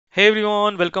Hey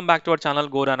everyone, welcome back to our channel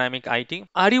Go Dynamic IT.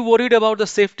 Are you worried about the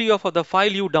safety of the file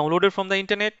you downloaded from the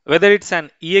internet? Whether it's an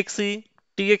exe,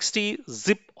 txt,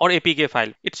 zip or apk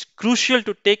file, it's crucial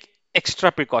to take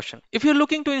extra precaution. If you're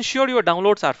looking to ensure your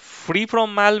downloads are free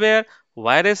from malware,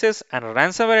 viruses and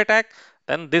ransomware attack,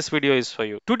 then this video is for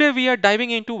you. Today we are diving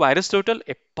into VirusTotal,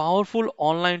 a powerful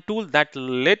online tool that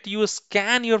let you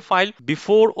scan your file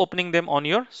before opening them on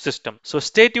your system. So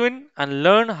stay tuned and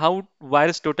learn how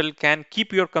VirusTotal can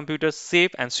keep your computer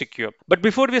safe and secure. But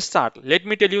before we start, let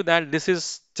me tell you that this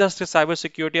is just a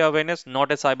cybersecurity awareness,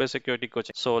 not a cybersecurity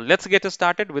coaching. So let's get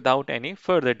started without any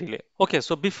further delay. Okay,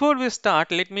 so before we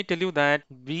start, let me tell you that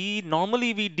we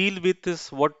deal with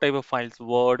this what type of files: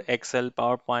 Word, Excel,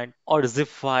 PowerPoint, or zip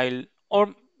file,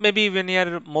 or maybe when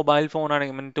you're mobile phone or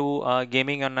into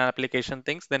gaming and application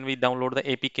things, then we download the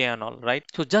apk and all, right?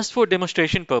 So just for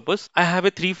demonstration purpose, I have a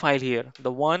three file here.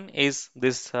 The one is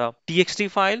this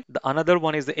txt file, the another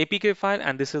one is the apk file,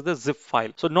 and this is the zip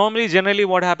file. So normally generally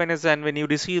what happens is, and when you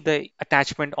receive the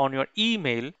attachment on your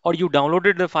email or you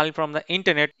downloaded the file from the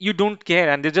internet, you don't care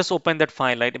and they just open that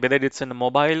file, right? Whether it's in a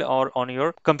mobile or on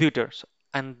your computers,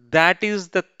 and that is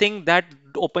the thing that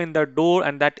open the door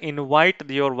and that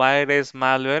invite your virus,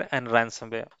 malware and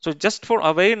ransomware. So just for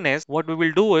awareness, what we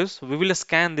will do is we will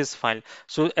scan this file.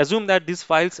 So assume that this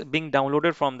files being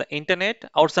downloaded from the internet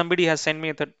or somebody has sent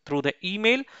me through the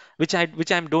email, which I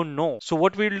don't know. So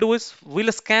what we'll do is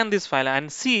we'll scan this file and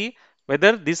see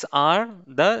whether these are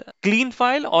the clean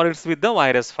file or it's with the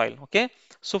virus file. Okay,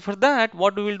 so for that,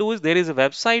 what we will do is there is a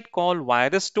website called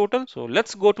VirusTotal. So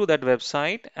let's go to that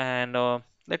website and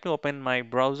let me open my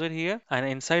browser here, and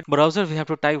inside browser we have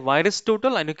to type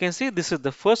VirusTotal, and you can see this is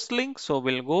the first link. So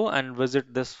we'll go and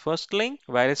visit this first link,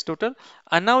 VirusTotal,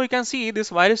 and now you can see this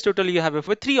VirusTotal. You have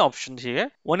three options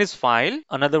here. One is file,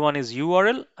 another one is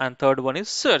URL, and third one is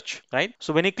search, right?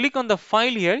 So when you click on the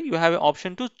file here, you have an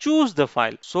option to choose the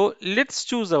file. So let's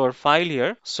choose our file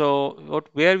here. So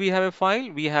where we have a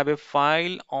file? We have a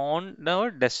file on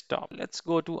our desktop. Let's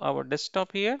go to our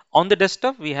desktop here. On the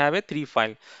desktop, we have a three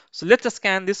file. So let's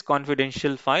scan this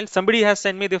confidential file. Somebody has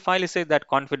sent me the file. It says that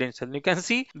confidential. You can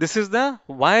see this is the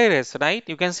virus, right?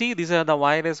 You can see these are the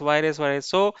virus.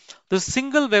 So the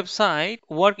single website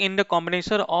work in the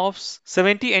combination of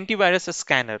 70 antivirus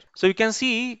scanner. So you can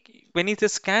see when you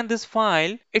scan this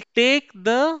file, it take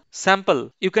the sample.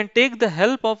 You can take the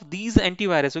help of these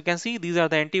antivirus. You can see these are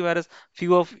the antivirus.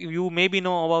 Few of you maybe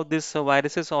know about this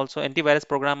viruses also, antivirus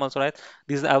program also, right?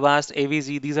 These Avast,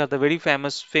 AVZ, these are the very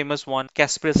famous one.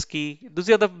 Kaspersky, these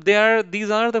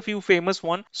are the few famous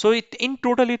one. So it in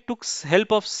total it took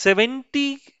help of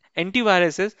 70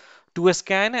 antiviruses to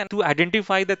scan and to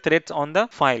identify the threats on the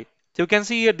file. So you can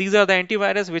see here these are the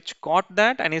antivirus which caught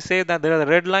that, and it says that there is a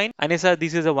red line and it says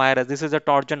this is a virus, this is a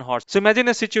Trojan horse. So imagine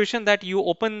a situation that you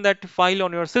open that file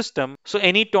on your system, so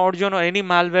any Trojan or any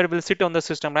malware will sit on the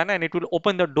system, right? And it will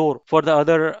open the door for the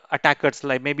other attackers,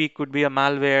 like maybe it could be a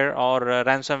malware or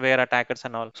ransomware attackers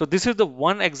and all. So this is the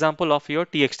one example of your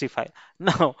txt file.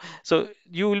 Now, so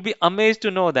you will be amazed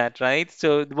to know that, right?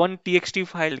 So one txt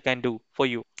file can do for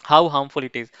you, how harmful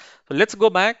it is. So let's go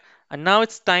back, and now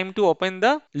it's time to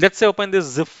let's say open this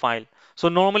zip file. So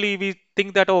normally we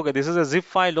think that, okay, this is a zip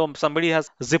file, or somebody has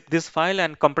zipped this file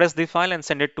and compressed the file and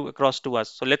send it to across to us.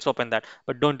 So let's open that,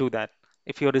 but don't do that.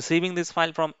 If you're receiving this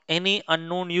file from any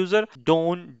unknown user,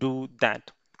 don't do that.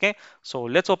 Okay, so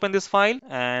let's open this file,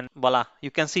 and voila,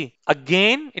 you can see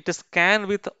again it is scan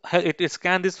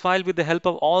this file with the help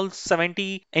of all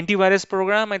 70 antivirus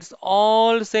program. It's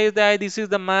all says that this is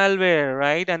the malware,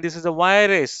 right? And this is a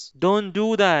virus. Don't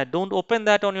do that. Don't open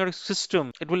that on your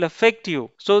system. It will affect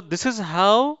you. So this is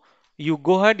how you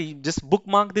go ahead, you just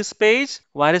bookmark this page,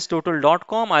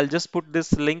 virustotal.com. I'll just put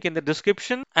this link in the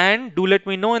description, and do let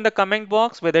me know in the comment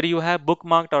box whether you have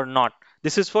bookmarked or not.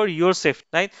 This is for your safety,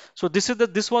 right? So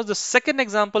this was the second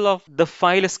example of the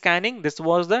file scanning. This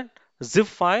was the zip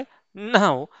file.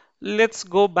 Now let's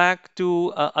go back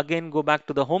to again go back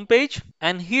to the home page,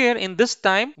 and here in this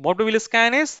time what we will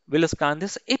scan is we'll scan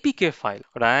this apk file,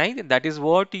 right? That is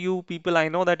what you people, I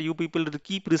know that you people will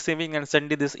keep receiving and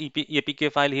sending this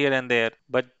apk file here and there,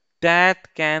 but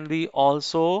that can be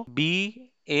also be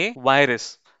a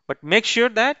virus. But make sure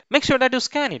that you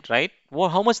scan it, right? Well,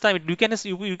 how much time you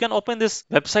can open this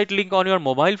website link on your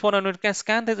mobile phone and you can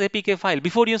scan this apk file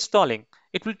before you installing.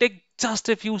 It will take just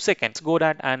a few seconds. Go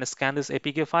that and scan this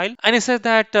apk file, and it says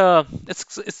that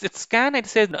it's scanned. It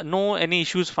says no any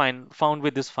issues found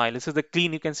with this file. This is the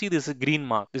clean. You can see this is green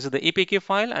mark. This is the apk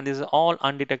file, and this is all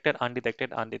undetected.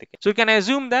 So you can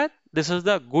assume that this is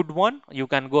the good one. You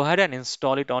can go ahead and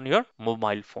install it on your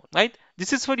mobile phone, right?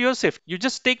 This is for your safety. You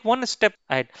just take one step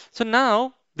ahead. So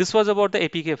now This was about the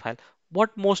APK file.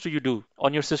 What most do you do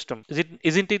on your system?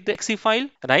 Isn't it the exe file,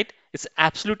 right? It's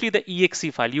absolutely the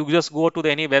exe file. You just go to the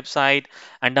any website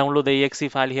and download the exe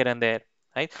file here and there,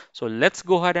 right? So let's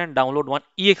go ahead and download one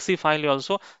exe file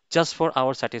also, just for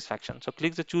our satisfaction. So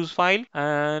click the choose file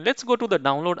and let's go to the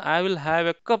download. I will have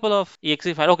a couple of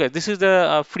exe file. Okay, this is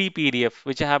the free PDF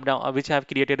which I have down, which I have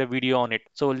created a video on it.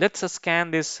 So let's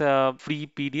scan this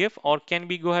free PDF, or can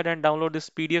we go ahead and download this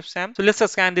PDF, Sam? So let's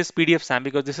scan this PDF, Sam,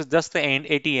 because this is just the end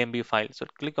 80 MB file. So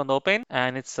click on the open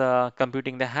and it's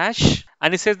computing the hash,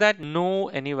 and it says that no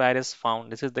any virus found.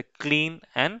 This is the clean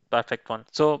and perfect one.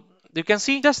 So you can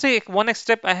see just take one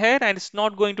step ahead, and it's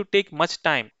not going to take much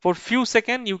time. For few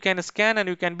seconds you can scan and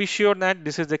you can be sure that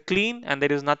this is the clean and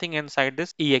there is nothing inside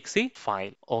this exe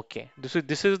file. Okay,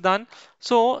 this is done.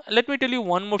 So let me tell you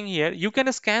one more thing here. You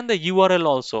can scan the URL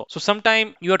also. So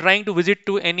sometime you are trying to visit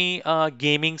to any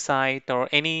gaming site or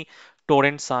any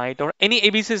torrent site or any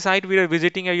ABC site we are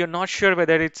visiting, and you're not sure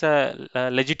whether it's a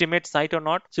legitimate site or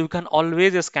not. So you can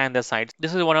always scan the site.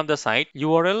 This is one of the site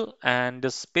URL, and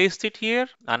just paste it here.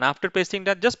 And after pasting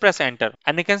that, just press enter.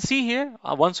 And you can see here,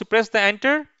 once you press the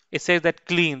enter, it says that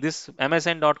clean. This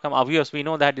msn.com, obvious, we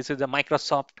know that this is a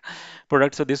Microsoft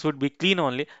product, so this would be clean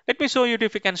only. Let me show you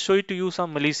if we can show it to you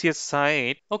some malicious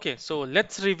site. Okay, so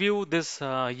let's review this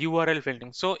URL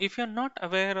filtering. So if you're not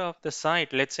aware of the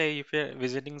site, let's say if you're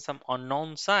visiting some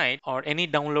unknown site or any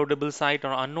downloadable site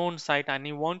or unknown site, and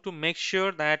you want to make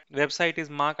sure that website is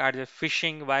marked as a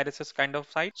phishing viruses kind of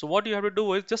site, so what you have to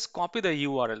do is just copy the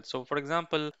URL. So for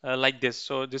example, like this.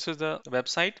 So this is the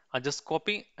website. I just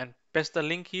copy and press the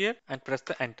link here and press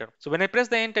the enter. So when I press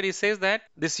the enter, it says that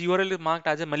this URL is marked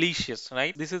as a malicious,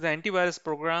 right? This is the antivirus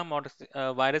program, or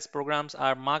virus programs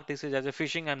are marked this is as a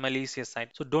phishing and malicious site.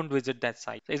 So don't visit that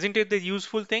site. So isn't it the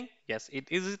useful thing? Yes, it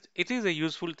is. It is a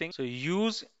useful thing. So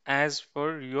use as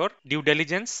per your due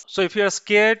diligence. So if you are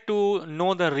scared to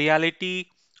know the reality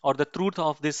or the truth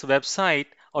of this website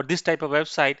or this type of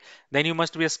website, then you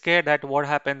must be scared that what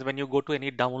happens when you go to any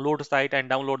download site and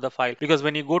download the file. Because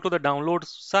when you go to the download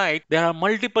site, there are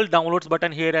multiple downloads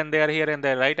button here and there,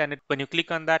 right? And when you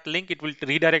click on that link, it will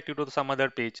redirect you to some other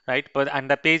page, right? But and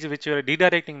the page which you are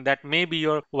redirecting, that may be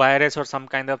your virus or some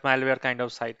kind of malware kind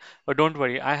of site. But don't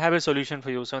worry, I have a solution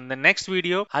for you. So in the next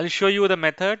video, I'll show you the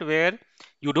method where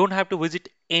you don't have to visit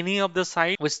any of the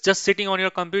site. It's just sitting on your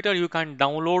computer. You can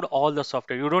download all the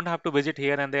software. You don't have to visit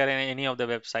here and there in any of the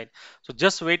website. So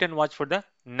just wait and watch for the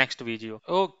next video.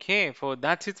 Okay, for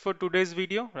that's it for today's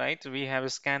video, right? We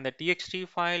have scanned the txt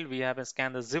file, we have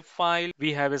scanned the zip file,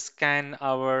 we have scanned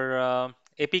our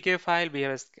apk file, we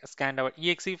have scanned our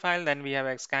exe file, then we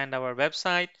have scanned our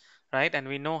website, right? And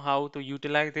we know how to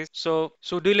utilize this. So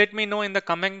do let me know in the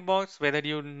comment box whether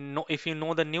you know, if you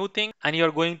know the new thing and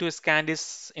you're going to scan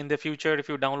this in the future if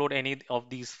you download any of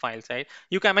these files, right?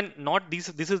 You can, I mean, not these,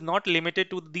 this is not limited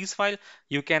to these files.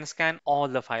 You can scan all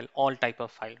the file, all type of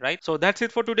file, right? So that's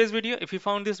it for today's video. If you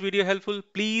found this video helpful,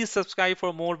 please subscribe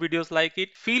for more videos like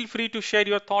it. Feel free to share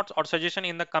your thoughts or suggestion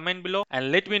in the comment below,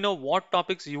 and let me know what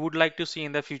topics you would like to see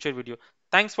in the future video.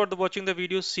 Thanks for watching the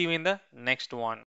video. See you in the next one.